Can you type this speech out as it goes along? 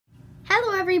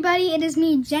everybody, it is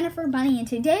me, Jennifer Bunny, and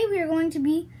today we are going to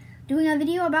be doing a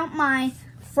video about my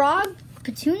frog,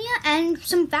 Petunia, and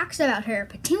some facts about her.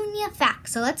 Petunia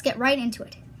facts, so let's get right into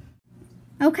it.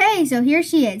 Okay, so here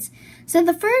she is. So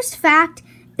the first fact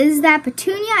is that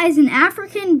Petunia is an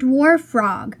African dwarf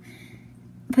frog.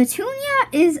 Petunia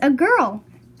is a girl,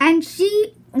 and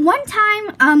one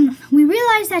time, we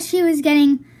realized that she was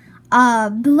getting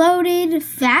bloated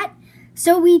fat,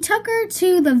 so we took her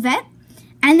to the vet,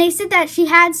 and they said that she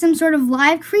had some sort of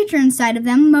live creature inside of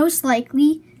them, most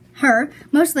likely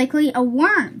a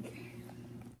worm.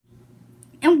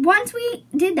 And once we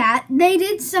did that, they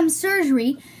did some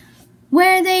surgery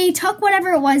where they took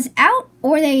whatever it was out,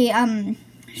 or they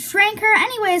shrank her.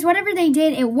 Anyways, whatever they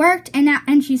did, it worked,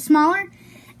 and she's smaller.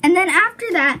 And then after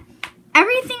that,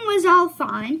 everything was all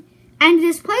fine. And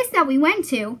this place that we went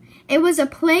to, it was a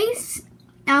place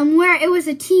where it was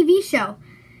a TV show.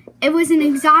 It was an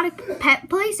exotic pet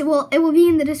place. It will be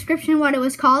in the description what it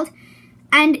was called.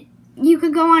 And you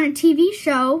could go on a TV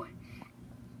show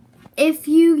if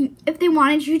they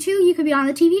wanted you to. You could be on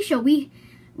the TV show. We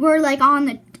were like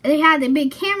they had the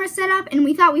big camera set up, and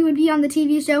we thought we would be on the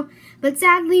TV show, but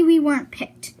sadly we weren't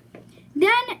picked.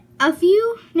 Then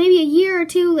maybe a year or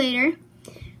two later,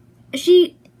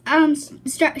 she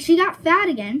got fat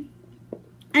again,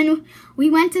 and we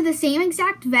went to the same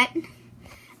exact vet,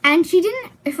 and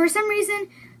for some reason,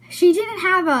 she didn't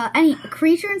have any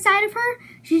creature inside of her.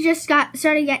 She just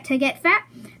started to get fat.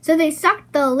 So they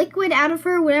sucked the liquid out of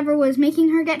her, whatever was making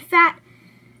her get fat.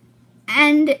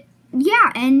 And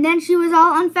yeah, and then she was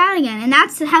all unfat again. And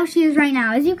that's how she is right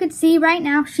now. As you can see right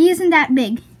now, she isn't that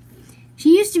big.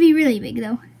 She used to be really big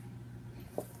though.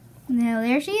 Now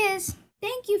there she is.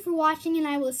 Thank you for watching, and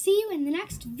I will see you in the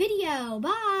next video.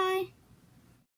 Bye!